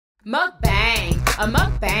Mukbang, a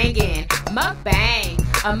mukbangin', mukbang,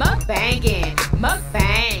 a mukbangin',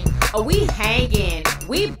 mukbang. Oh, we hangin',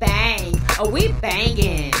 we bang, oh, we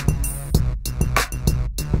bangin'.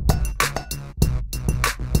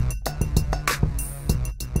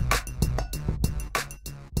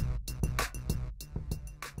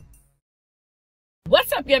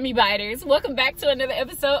 What's up, Yummy Biters? Welcome back to another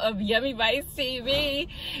episode of Yummybitestv.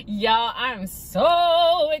 Y'all, I'm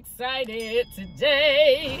so excited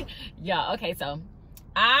today. Y'all, okay, so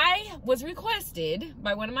I was requested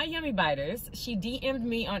by one of my Yummy Biters. She DM'd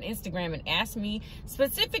me on Instagram and asked me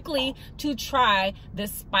specifically to try the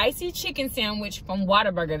spicy chicken sandwich from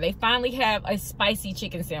Whataburger. They finally have a spicy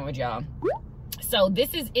chicken sandwich, y'all. So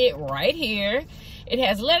this is it right here. It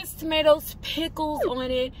has lettuce, tomatoes, pickles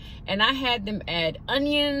on it, and I had them add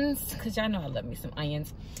onions because y'all know I love me some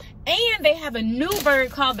onions. And they have a new burger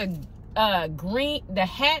called the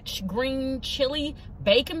Hatch Green Chili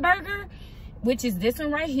Bacon Burger, which is this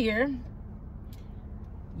one right here.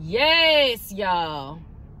 Yes, y'all.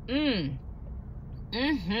 And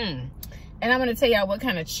I'm gonna tell y'all what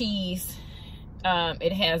kind of cheese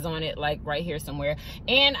it has on it, like right here somewhere.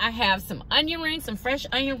 And I have some onion rings, some fresh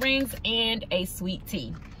onion rings, and a sweet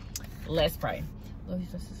tea. Let's pray.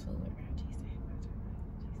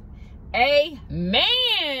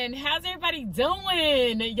 Amen. How's everybody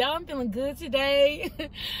doing? Y'all, I'm feeling good today.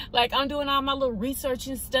 Like, I'm doing all my little research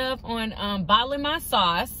and stuff on bottling my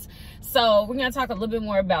sauce. So we're gonna talk a little bit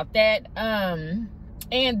more about that.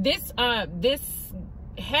 And this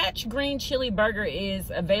Hatch Green Chili Burger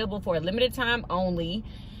is available for a limited time only.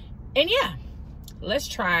 And yeah, let's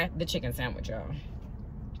try the chicken sandwich, y'all.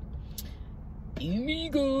 Oh my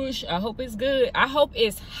gosh, I hope it's good. I hope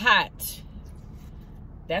it's hot.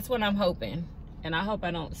 That's what I'm hoping. And I hope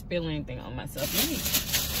I don't spill anything on myself. Let me get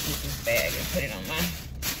this bag and put it on my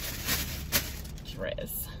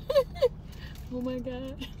dress. Oh my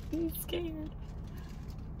God, I'm scared.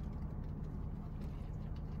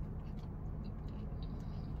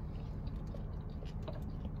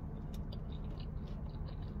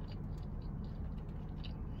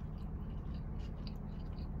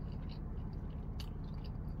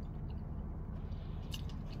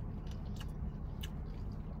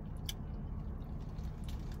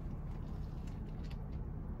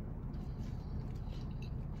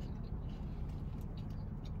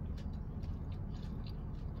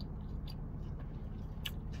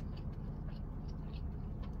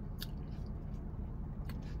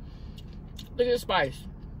 Look at the spice.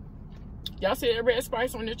 Y'all see that red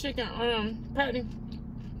spice on the chicken patty?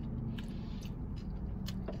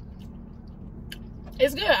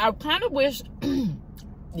 It's good. I kind of wish,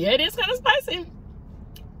 yeah, it is kind of spicy.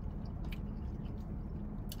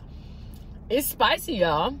 It's spicy,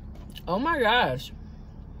 y'all. Oh my gosh.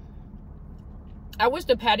 I wish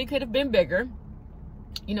the patty could have been bigger.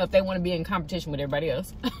 You know, if they want to be in competition with everybody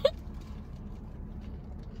else.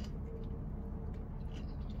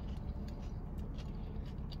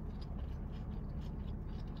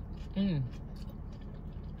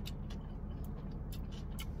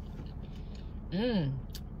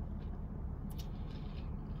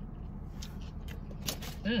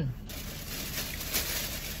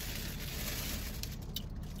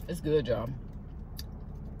 It's good, y'all.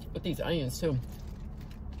 With these onions too.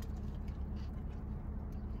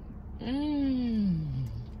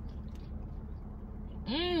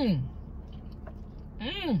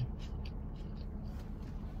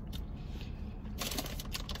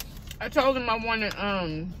 I told him I wanted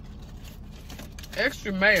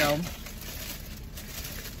extra mayo.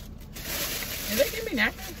 Did they give me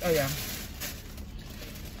napkins? Oh yeah.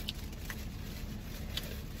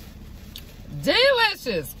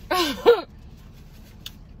 Delicious.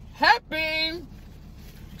 Happy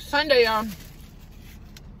Sunday, y'all.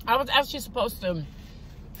 I was actually supposed to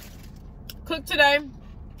cook today,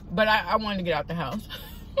 but I wanted to get out the house.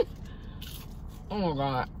 Oh my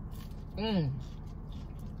God.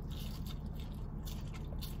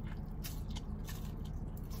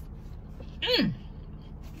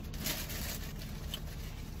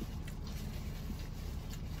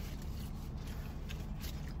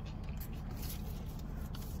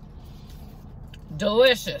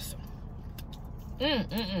 Delicious.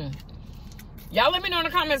 Y'all let me know in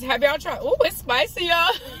the comments, have y'all tried? Oh, it's spicy,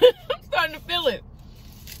 y'all. I'm starting to feel it.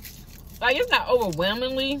 Like, it's not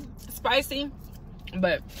overwhelmingly spicy,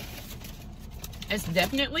 but it's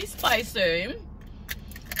definitely spicy.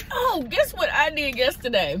 Oh, guess what I did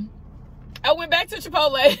yesterday? I went back to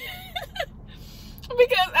Chipotle.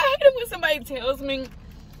 Because I hate it when somebody tells me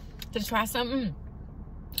to try something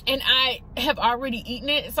and I have already eaten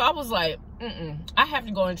it. So I was like, I have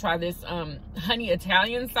to go and try this honey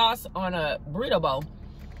Italian sauce on a burrito bowl.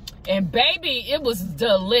 And baby, it was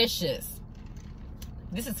delicious.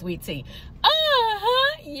 This is sweet tea.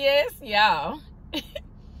 Yes, y'all.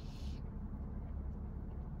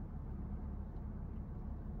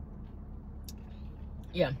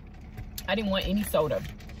 Yeah, I didn't want any soda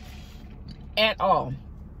at all.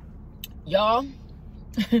 Y'all,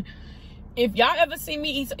 if y'all ever see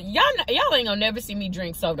me eat, y'all ain't gonna never see me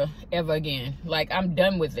drink soda ever again. Like, I'm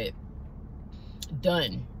done with it.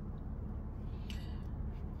 Done.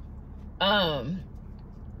 Oh.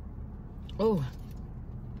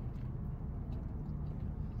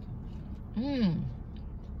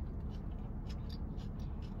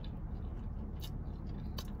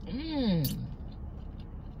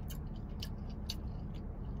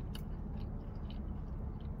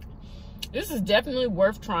 This is definitely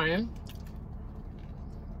worth trying.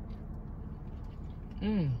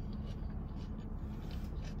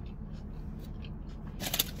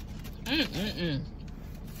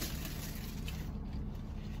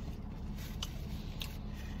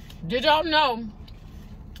 Did y'all know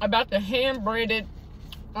about the hand-breaded,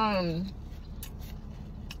 I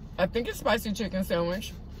think it's spicy chicken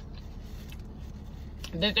sandwich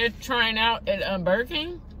that they're trying out at Burger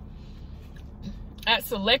King? At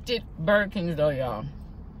selected Burger Kings though, y'all.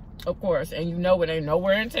 Of course, and you know it ain't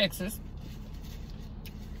nowhere in Texas.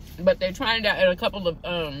 But they're trying it out at a couple of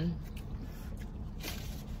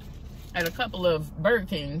Burger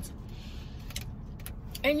Kings.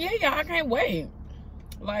 And yeah, y'all, I can't wait.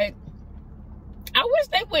 Like, I wish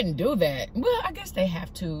they wouldn't do that. Well, I guess they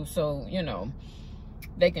have to, so, you know,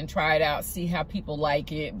 they can try it out, see how people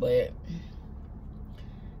like it, but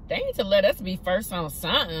they need to let us be first on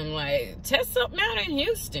something. Like, test something out in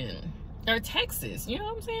Houston or Texas. You know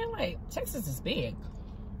what I'm saying? Like, Texas is big.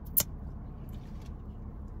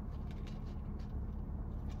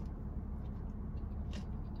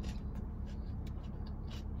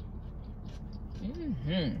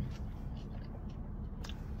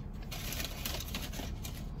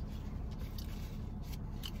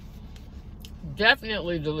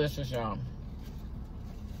 Definitely delicious, y'all.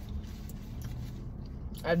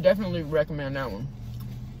 I definitely recommend that one.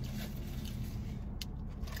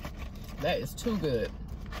 That is too good.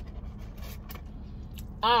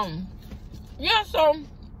 Yeah, so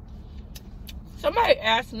somebody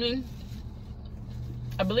asked me,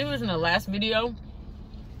 I believe it was in the last video,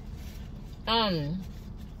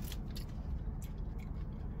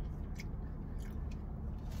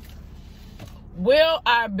 will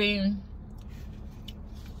I be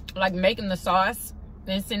like making the sauce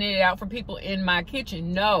and sending it out for people in my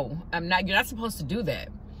kitchen? No, I'm not. You're not supposed to do that.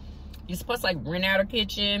 You're supposed to like rent out a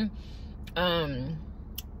kitchen,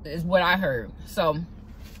 is what I heard. So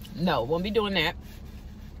no, won't be doing that.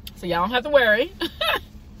 So y'all don't have to worry.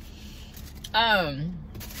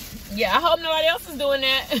 Yeah, I hope nobody else is doing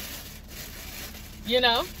that. You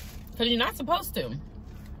know, because you're not supposed to.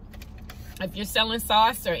 If you're selling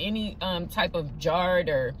sauce or any type of jarred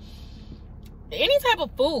or any type of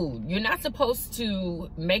food, you're not supposed to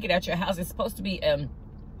make it at your house. It's supposed to be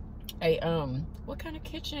what kind of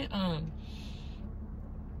kitchen?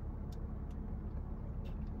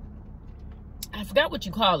 I forgot what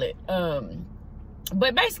you call it.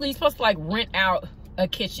 But basically you're supposed to like rent out a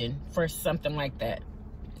kitchen for something like that.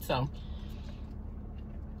 So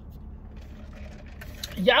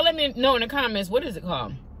y'all let me know in the comments, what is it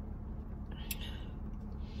called?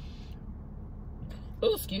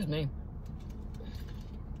 Oh, excuse me.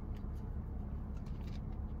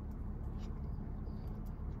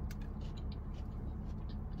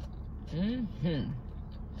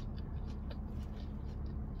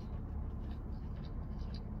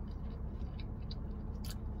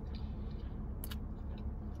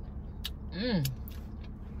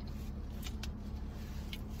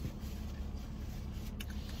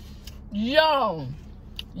 Yo,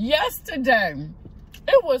 yesterday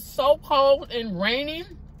it was so cold and rainy.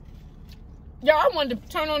 Y'all, I wanted to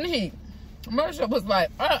turn on the heat. Marsha was like,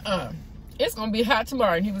 it's gonna be hot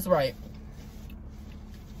tomorrow, and he was right.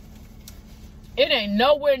 It ain't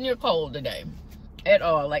nowhere near cold today at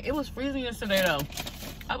all. Like, it was freezing yesterday though.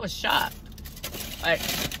 I was shocked. Like,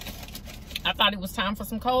 I thought it was time for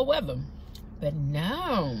some cold weather, but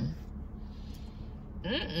no.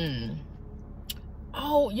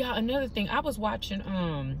 Oh yeah, another thing, I was watching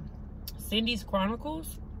Cindy's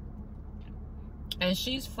Chronicles, and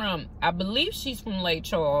she's from, I believe she's from Lake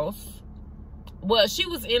Charles. Well, she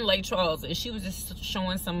was in Lake Charles, and she was just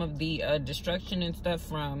showing some of the destruction and stuff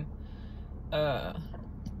from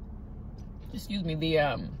excuse me,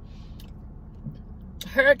 the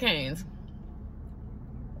hurricanes.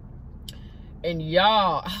 And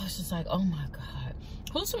y'all, I was just like, oh my God.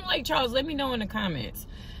 Who's from Lake Charles? Let me know in the comments.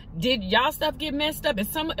 Did y'all stuff get messed up?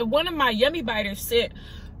 And one of my Yummy Biters sent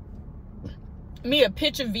me a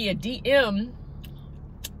picture via DM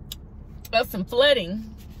of some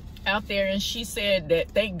flooding out there, and she said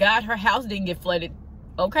that thank God her house didn't get flooded.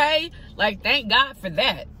 Okay, like thank God for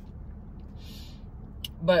that.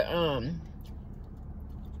 But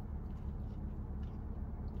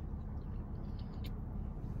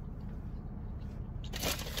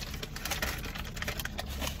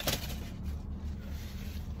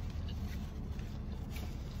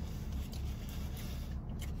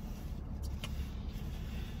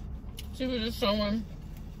she was just showing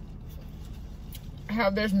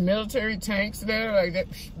how there's military tanks there, like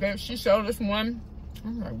that she showed us one.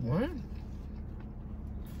 I'm like, what?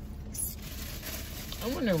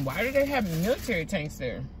 I'm wondering, why do they have military tanks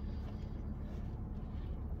there?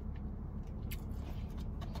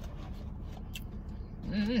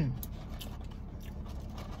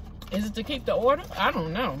 Is it to keep the order? I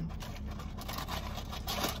don't know.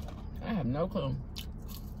 I have no clue.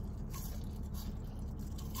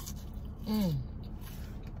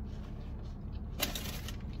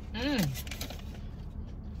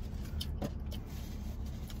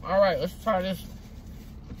 All right, let's try this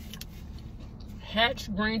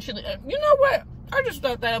Hatch green chili. You know what? I just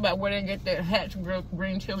thought that about where they get that Hatch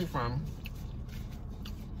green chili from.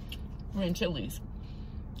 Green chilies.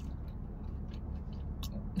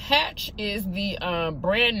 Hatch is the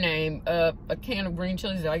brand name of a can of green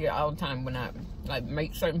chilies that I get all the time when I like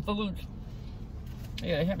make certain foods.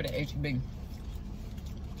 Yeah, they have it at H-E-B.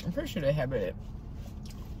 I'm pretty sure they have it at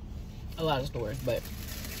a lot of stores, but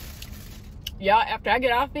y'all, after I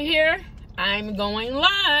get off of here, I'm going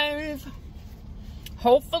live.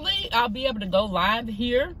 Hopefully, I'll be able to go live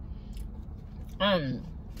here.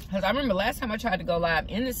 Because I remember last time I tried to go live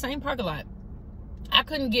in the same parking lot, I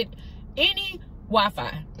couldn't get any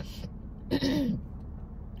Wi-Fi.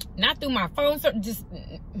 Not through my phone, so just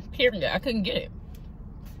period. I couldn't get it.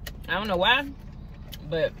 I don't know why,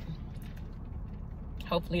 but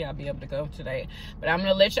hopefully I'll be able to go today. But I'm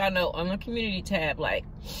gonna let y'all know on the community tab, like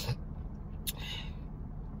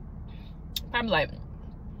probably like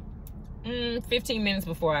 15 minutes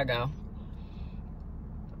before I go.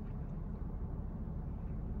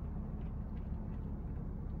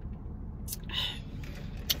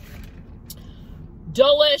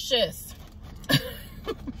 Delicious.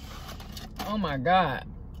 Oh my God.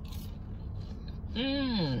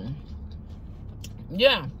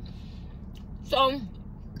 Yeah. So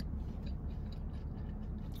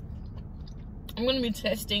I'm going to be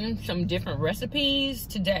testing some different recipes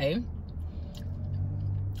today.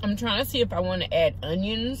 I'm trying to see if I want to add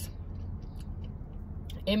onions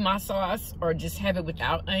in my sauce or just have it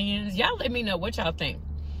without onions. Y'all let me know what y'all think.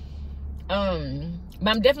 But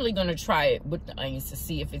I'm definitely going to try it with the onions to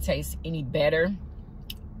see if it tastes any better.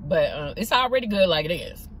 But it's already good like it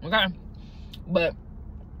is. Okay? But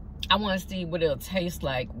I want to see what it'll taste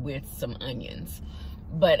like with some onions.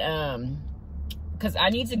 But because I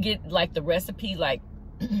need to get like the recipe like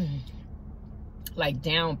like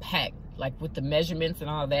down packed, like with the measurements and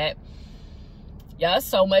all that. Yeah, it's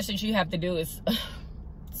so much that you have to do. It's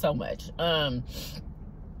so much.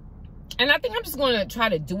 And I think I'm just going to try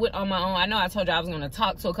to do it on my own. I know I told you I was going to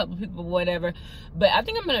talk to a couple people, whatever. But I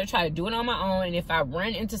think I'm going to try to do it on my own. And if I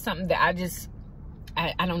run into something that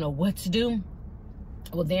I don't know what to do,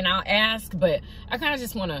 well, then I'll ask. But I kind of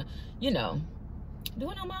just want to, you know,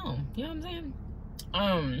 do it on my own. You know what I'm saying?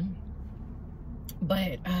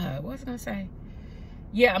 But what was I going to say?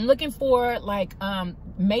 Yeah, I'm looking for like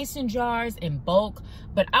mason jars in bulk.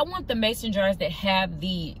 But I want the mason jars that have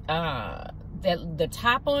the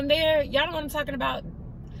top on there. Y'all know what I'm talking about?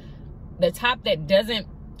 The top that doesn't,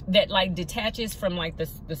 that like detaches from like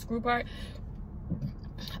the screw part.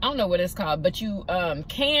 I don't know what it's called, but you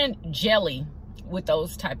can jelly with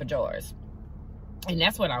those type of jars. And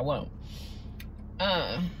that's what I want.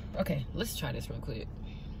 Okay, let's try this real quick.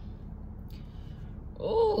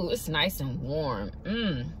 Ooh, it's nice and warm.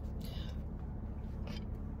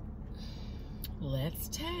 Let's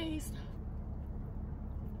taste.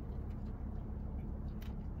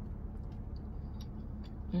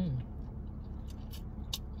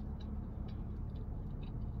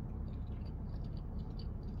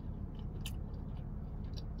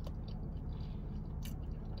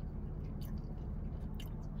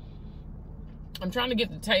 I'm trying to get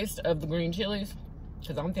the taste of the green chilies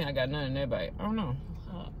because I don't think I got none in there, but I don't know.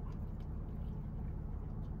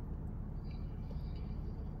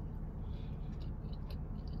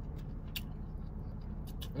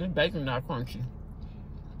 This bacon not crunchy.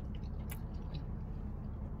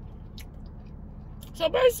 So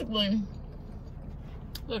basically,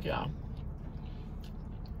 look, y'all.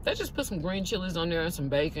 They just put some green chilies on there and some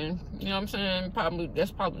bacon. You know what I'm saying? That's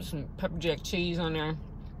probably some pepper jack cheese on there.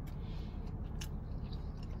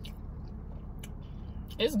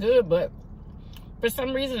 It's good, but for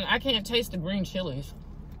some reason, I can't taste the green chilies.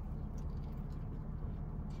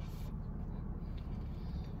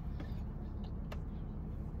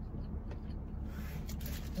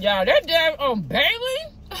 Y'all, that damn on Bailey,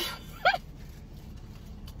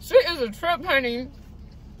 she is a trip, honey.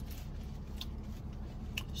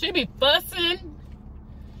 She be fussing.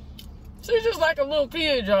 She's just like a little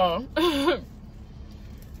kid, y'all.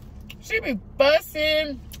 She be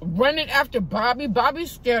fussing, running after Bobby.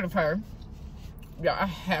 Bobby's scared of her. Yeah, I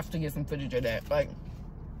have to get some footage of that. Like,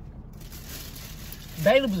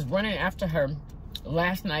 Bailey was running after her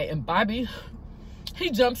last night, and Bobby, he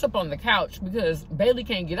jumps up on the couch because Bailey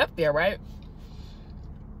can't get up there, right?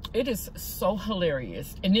 It is so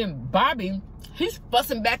hilarious. And then Bobby, he's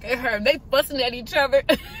fussing back at her. They fussing at each other.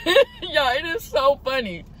 Y'all, it is so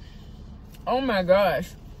funny. Oh my gosh.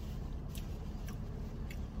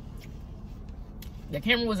 The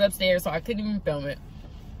camera was upstairs, so I couldn't even film it.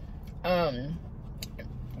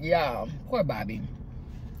 Yeah, poor Bobby.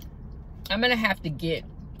 I'm gonna have to get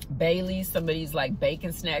Bailey some of these like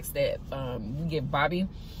bacon snacks that we give Bobby,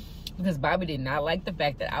 because Bobby did not like the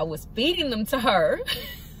fact that I was feeding them to her.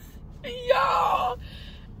 Y'all,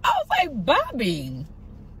 I was like, Bobby,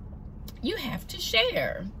 you have to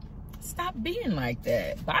share. Stop being like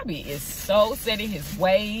that. Bobby is so set in his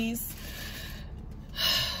ways.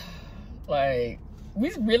 Like,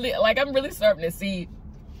 we really, like, I'm really starting to see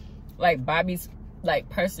like Bobby's like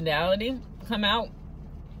personality come out.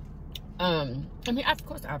 I mean, of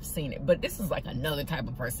course I've seen it, but this is like another type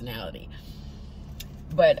of personality.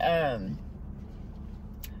 But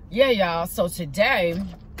yeah, y'all, so today,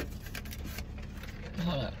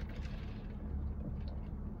 hold up.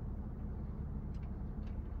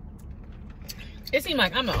 It seemed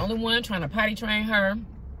like I'm the only one trying to potty train her.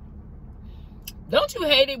 Don't you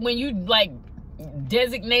hate it when you like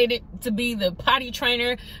designated to be the potty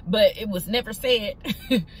trainer, but it was never said?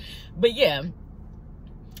 But yeah,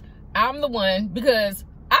 I'm the one, because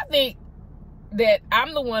I think that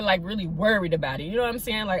I'm the one like really worried about it. You know what I'm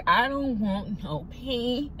saying? Like, I don't want no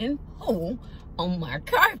pee and poo on my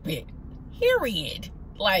carpet. Period.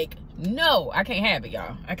 Like, no, I can't have it,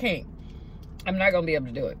 y'all. I can't. I'm not gonna be able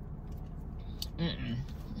to do it.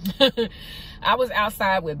 I was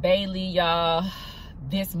outside with Bailey, y'all,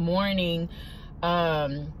 this morning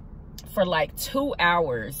for like 2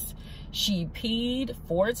 hours. She peed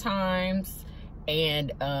 4 times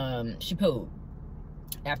and she pooed.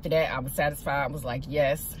 After that, I was satisfied. I was like,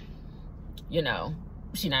 yes, you know,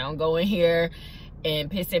 she not gonna go in here and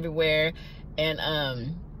piss everywhere.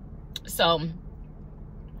 And so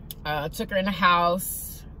took her in the house.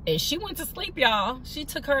 And she went to sleep, y'all. She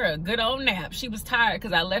took her a good old nap. She was tired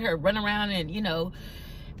because I let her run around and, you know,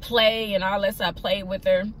 play and all that. So I played with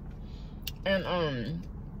her. And,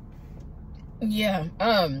 yeah.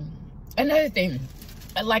 Another thing,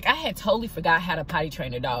 like, I had totally forgot how to potty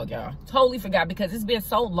train a dog, y'all. Totally forgot, because it's been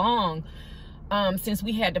so long since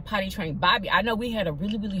we had to potty train Bobby. I know we had a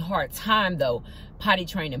really, really hard time, though, potty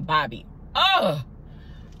training Bobby. Oh!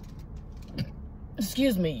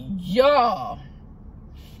 Excuse me, y'all.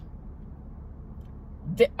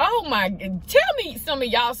 Oh my, tell me some of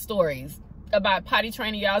y'all stories about potty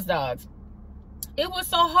training y'all's dogs. It was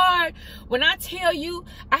so hard. When I tell you,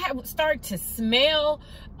 I had started to smell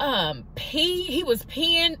pee. He was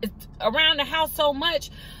peeing around the house so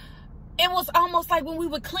much. It was almost like when we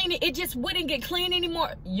would clean it, it just wouldn't get clean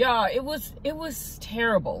anymore. Y'all, it was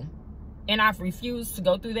terrible. And I've refused to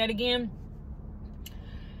go through that again.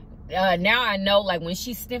 Now I know, like, when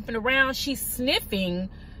she's sniffing around, she's sniffing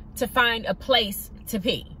to find a place to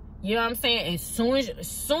pee. You know what I'm saying? As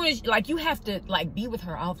soon as like, you have to like be with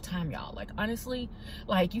her all the time, y'all. Like, honestly,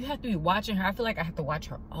 like, you have to be watching her. I feel like I have to watch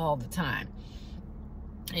her all the time.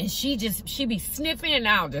 And she be sniffing, and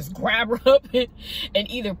I'll just grab her up and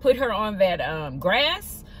either put her on that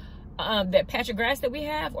grass, that patch of grass that we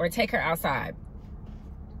have, or take her outside.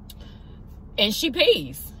 And she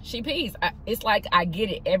pees. She pees. It's like I get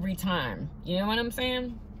it every time. You know what I'm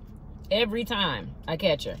saying? Every time I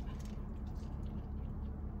catch her.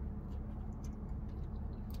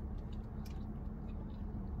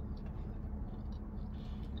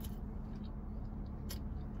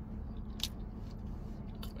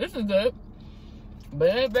 This is good. But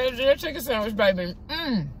it ain't better than that chicken sandwich, baby.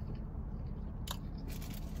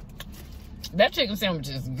 That chicken sandwich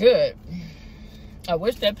is good. I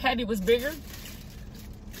wish that patty was bigger,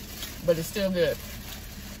 but it's still good.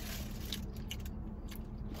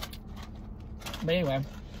 But anyway.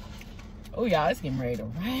 Oh, y'all, it's getting ready to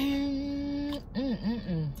rain.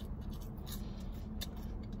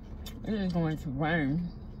 It is going to rain.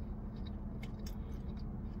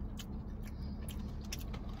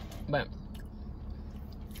 But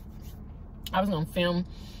I was going to film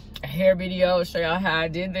a hair video, show y'all how I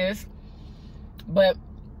did this. But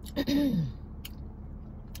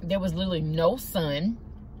there was literally no sun.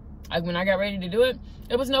 Like, when I got ready to do it,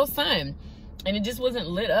 there was no sun. And it just wasn't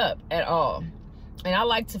lit up at all. And I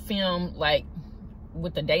like to film, like,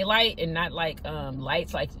 with the daylight and not, like,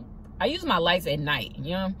 lights. Like, I use my lights at night,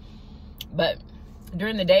 you know? But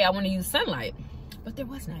during the day, I want to use sunlight. But there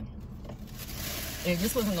was none. And it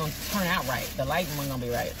just wasn't going to turn out right. The lighting wasn't going to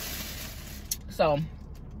be right. So,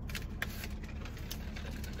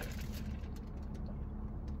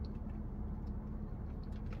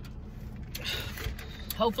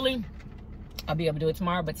 hopefully, I'll be able to do it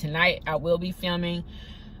tomorrow. But tonight, I will be filming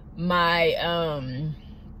my,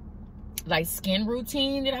 like, skin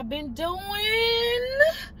routine that I've been doing.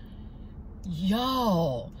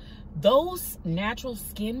 Y'all, those natural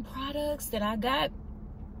skin products that I got,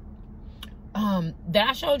 that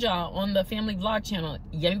I showed y'all on the family vlog channel,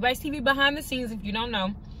 Yummybitestv behind the scenes, if you don't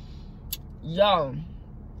know. Y'all,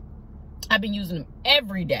 I've been using them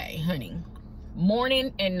every day, honey.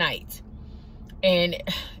 Morning and night. And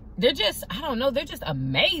they're just, I don't know, they're just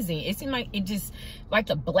amazing. It seems like it just, like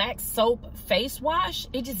the black soap face wash,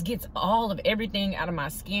 it just gets all of everything out of my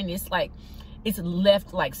skin. It's like, it's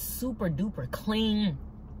left like super duper clean.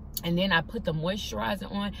 And then I put the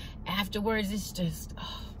moisturizer on afterwards. It's just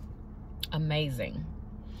amazing.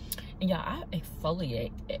 And y'all, I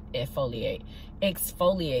exfoliate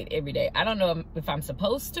every day. I don't know if I'm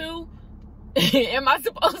supposed to. Am I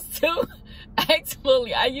supposed to?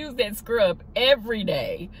 I use that scrub every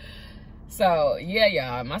day. So yeah,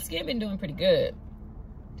 y'all, my skin been doing pretty good.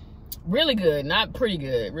 Really good, not pretty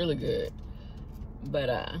good, really good. But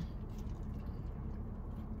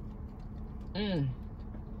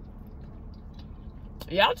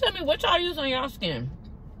y'all tell me what y'all use on y'all skin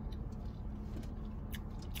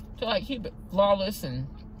to like keep it flawless and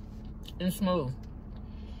smooth.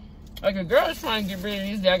 Like a girl is trying to get rid of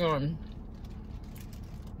these daggone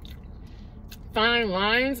fine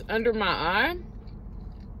lines under my eye.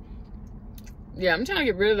 Yeah, I'm trying to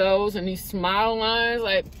get rid of those and these smile lines.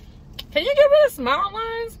 Like, can you get rid of smile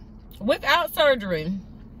lines without surgery?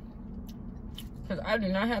 Because I do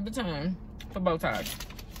not have the time for Botox.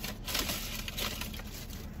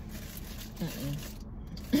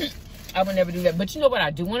 I would never do that. But you know what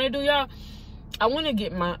I do want to do, y'all? I want to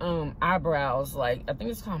get my eyebrows, like, I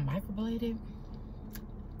think it's called microbladed.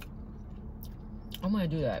 I'm going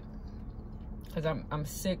to do that. Because I'm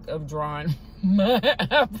sick of drawing my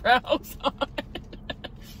eyebrows on.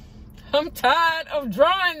 I'm tired of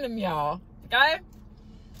drawing them, y'all. Okay?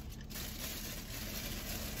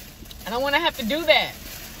 I don't want to have to do that.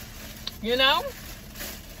 You know?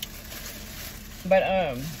 But,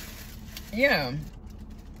 yeah.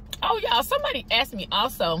 Oh, y'all, somebody asked me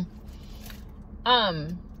also,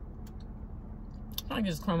 I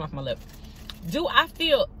just crumb off my lip. Do I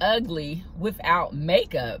feel ugly without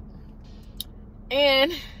makeup?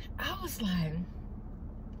 And I was like,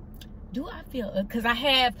 do I feel ugly? Because I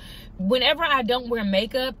have, whenever I don't wear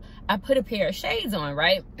makeup, I put a pair of shades on,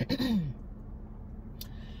 right?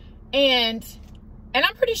 and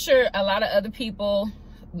I'm pretty sure a lot of other people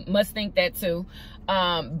must think that too.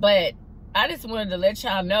 But I just wanted to let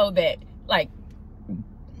y'all know that, like,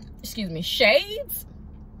 excuse me, shades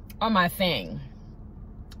are my thing.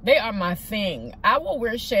 They are my thing. I will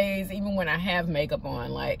wear shades even when I have makeup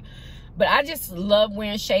on, like, but I just love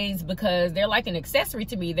wearing shades because they're like an accessory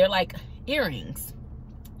to me. They're like earrings,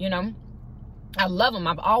 you know? I love them.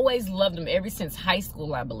 I've always loved them ever since high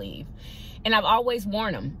school, I believe. And I've always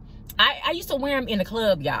worn them. I used to wear them in the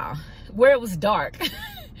club, y'all, where it was dark.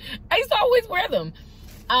 I used to always wear them.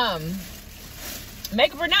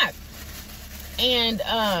 Makeup or not.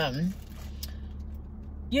 And,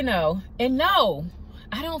 you know, and no,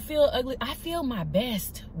 I don't feel ugly. I feel my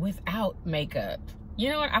best without makeup. You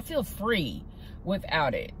know what? I feel free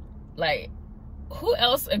without it. Like, who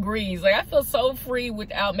else agrees? Like, I feel so free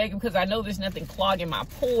without makeup because I know there's nothing clogging my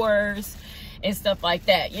pores and stuff like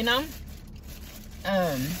that, you know?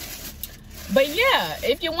 But yeah,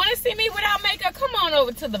 if you want to see me without makeup, come on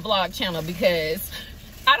over to the vlog channel because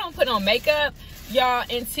I don't put on makeup, y'all,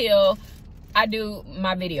 until I do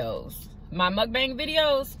my videos. My mukbang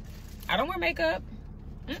videos, I don't wear makeup.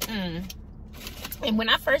 And when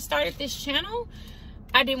I first started this channel,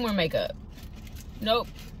 I didn't wear makeup. Nope.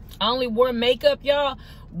 I only wore makeup, y'all,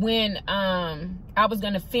 when I was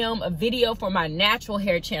gonna film a video for my natural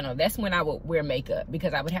hair channel. That's when I would wear makeup,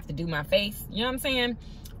 because I would have to do my face, you know what I'm saying,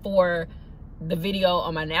 for the video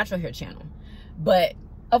on my natural hair channel. But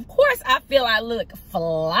of course I feel I look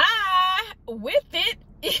fly with it,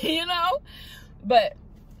 you know. But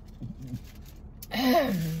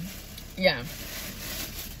yeah,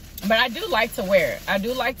 but I do like to wear it. I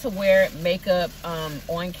do like to wear makeup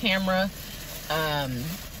on camera.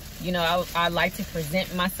 You know, I like to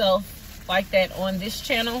present myself like that on this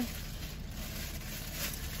channel.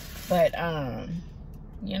 But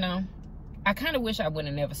you know, I kind of wish I would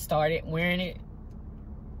have never started wearing it,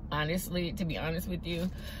 honestly, to be honest with you.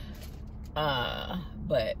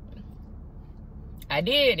 But I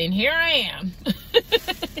did, and here I am.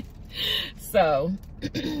 So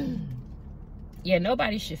yeah,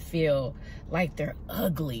 nobody should feel like they're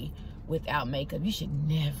ugly without makeup. You should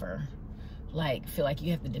never like feel like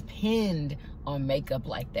you have to depend on makeup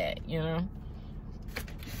like that, you know.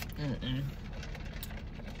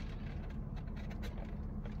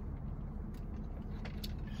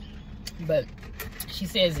 But she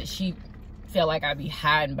says that she felt like I'd be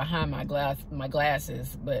hiding behind my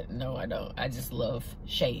glasses, but no, I don't. I just love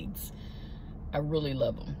shades. I really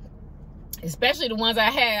love them, especially the ones I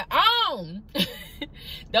had on.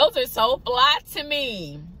 Those are so fly to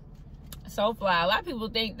me. So fly. A lot of people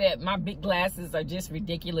think that my big glasses are just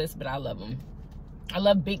ridiculous, but I love them. I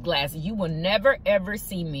love big glasses. You will never ever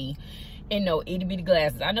see me in no itty bitty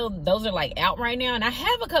glasses. I know those are like out right now, and I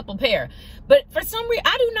have a couple pair, but for some reason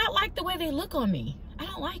I do not like the way they look on me. I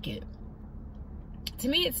don't like it. To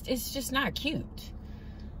me, it's just not cute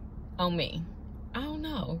on me. I don't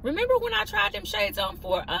know. Remember when I tried them shades on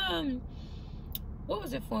for what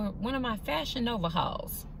was it, for one of my Fashion Nova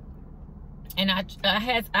hauls? And I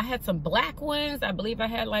had some black ones. I believe I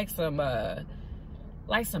had like some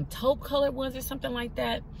taupe colored ones or something like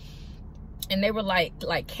that. And they were like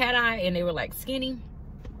cat eye, and they were like skinny.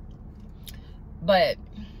 But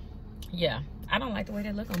yeah, I don't like the way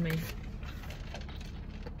they look on me.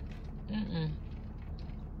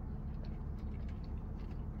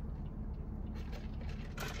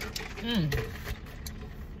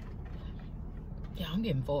 Yeah, I'm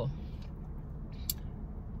getting full.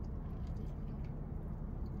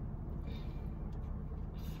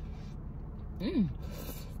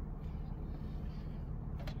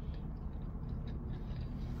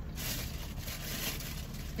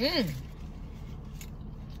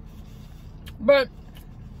 But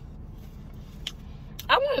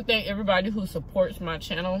I want to thank everybody who supports my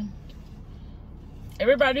channel,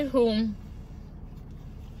 everybody who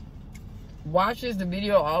watches the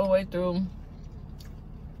video all the way through,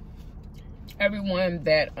 everyone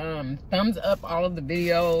that thumbs up all of the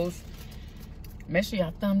videos. Make sure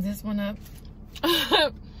y'all thumbs this one up.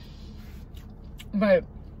 But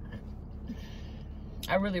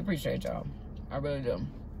I really appreciate y'all. I really do.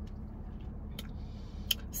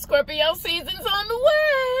 Scorpio season's on the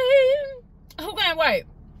way. Who can't wait?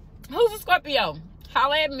 Who's a Scorpio?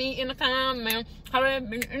 Holla at me in the comments. Holla at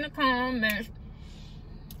me in the comments.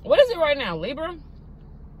 What is it right now? Libra?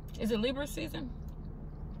 Is it Libra season?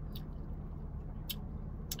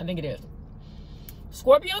 I think it is.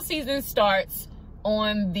 Scorpio season starts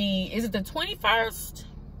on the, is it the 21st?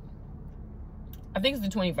 I think it's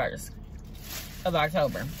the 21st of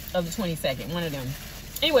October, of the 22nd, one of them.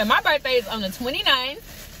 Anyway, my birthday is on the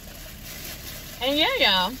 29th. And yeah,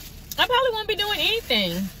 y'all, I probably won't be doing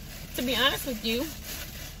anything, to be honest with you.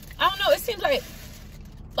 I don't know, it seems like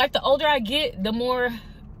the older I get, the more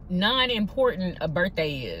non-important a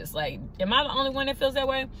birthday is. Like, am I the only one that feels that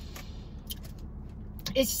way?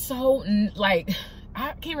 It's so, like,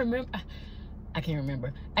 I can't remember. I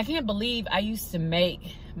can't believe I used to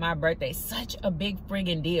make my birthday such a big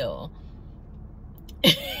friggin' deal.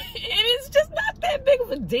 And it's just not that big of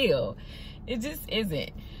a deal. It just isn't.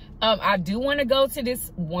 I do want to go to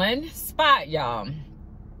this one spot, y'all.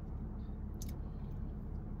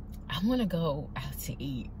 I want to go out to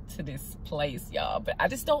eat to this place, y'all. But I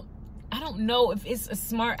don't know if it's a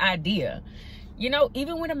smart idea. You know,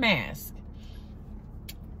 even with a mask.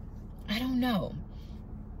 I don't know.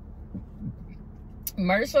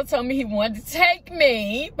 Marshall told me he wanted to take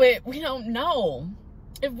me, but we don't know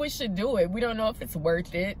if we should do it. We don't know if it's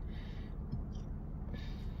worth it.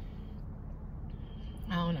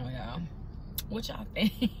 I don't know, y'all. What y'all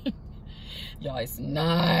think? Y'all, it's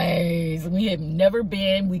nice. We have never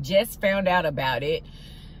been. We just found out about it.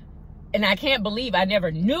 And I can't believe I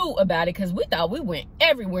never knew about it, because we thought we went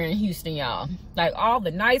everywhere in Houston, y'all. Like all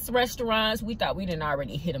the nice restaurants, we thought we didn't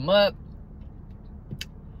already hit them up.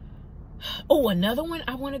 Oh, another one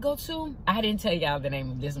I want to go to. I didn't tell y'all the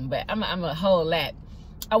name of this one, but I'm going to hold that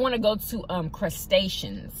I want to go to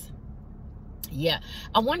Crustaceans. Yeah,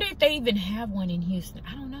 I wonder if they even have one in Houston.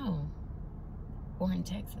 I don't know. Or in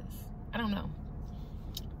Texas. I don't know.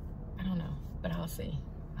 But I'll see.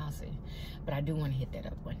 But I do want to hit that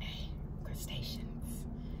up one day. Crustaceans.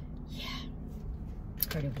 Yeah.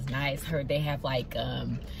 Heard it was nice. Heard they have like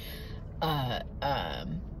what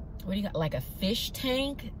do you got, like a fish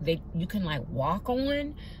tank that you can like walk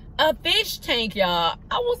on. A fish tank, y'all.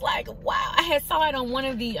 I was like, wow. I had saw it on one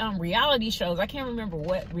of the reality shows. I can't remember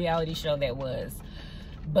what reality show that was,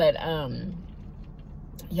 but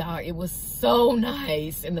y'all, it was so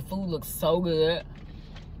nice and the food looked so good.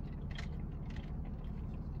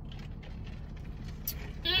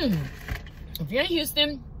 If you're in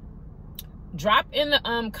Houston, drop in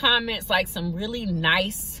the comments like some really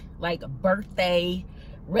nice like birthday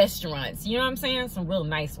restaurants, you know what I'm saying? Some real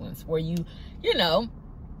nice ones where you know,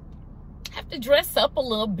 have to dress up a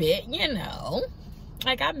little bit, you know.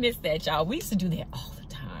 Like, I miss that, y'all. We used to do that all the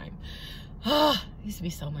time. Oh, it used to be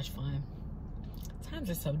so much fun. Times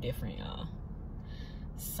are so different, y'all.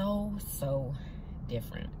 So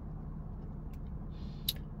different.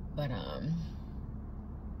 But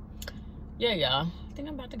yeah, y'all, I think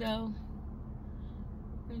I'm about to go.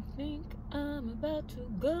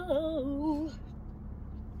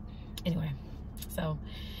 Anyway, so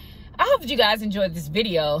I hope that you guys enjoyed this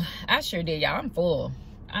video. I sure did, y'all. I'm full.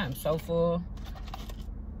 I am so full.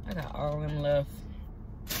 I got all of them left.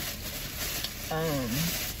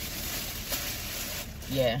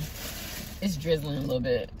 Yeah, it's drizzling a little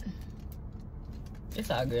bit. It's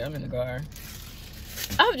all good. I'm in the car.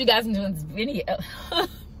 I hope you guys enjoyed this video. I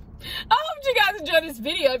hope you guys enjoyed this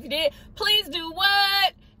video. If you did, please do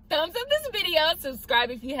what? Thumbs up this video. Subscribe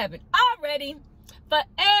if you haven't already. For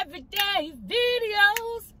everyday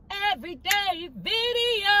videos. Everyday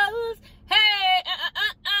videos. Hey,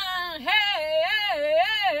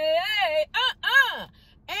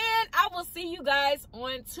 and I will see you guys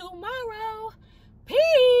on tomorrow.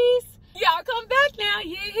 Peace. Y'all come back now.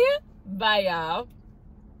 Yeah. Bye, y'all.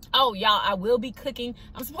 Oh, y'all, I will be cooking.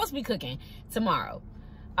 I'm supposed to be cooking tomorrow.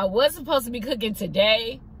 I was supposed to be cooking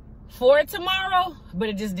today for tomorrow, but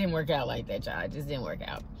it just didn't work out like that, y'all. It just didn't work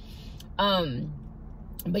out.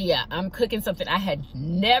 But yeah, I'm cooking something I had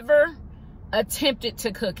never attempted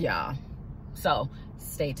to cook, y'all. So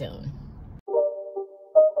stay tuned.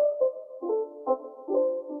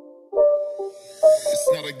 It's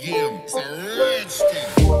not a game, it's a rich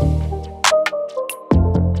thing.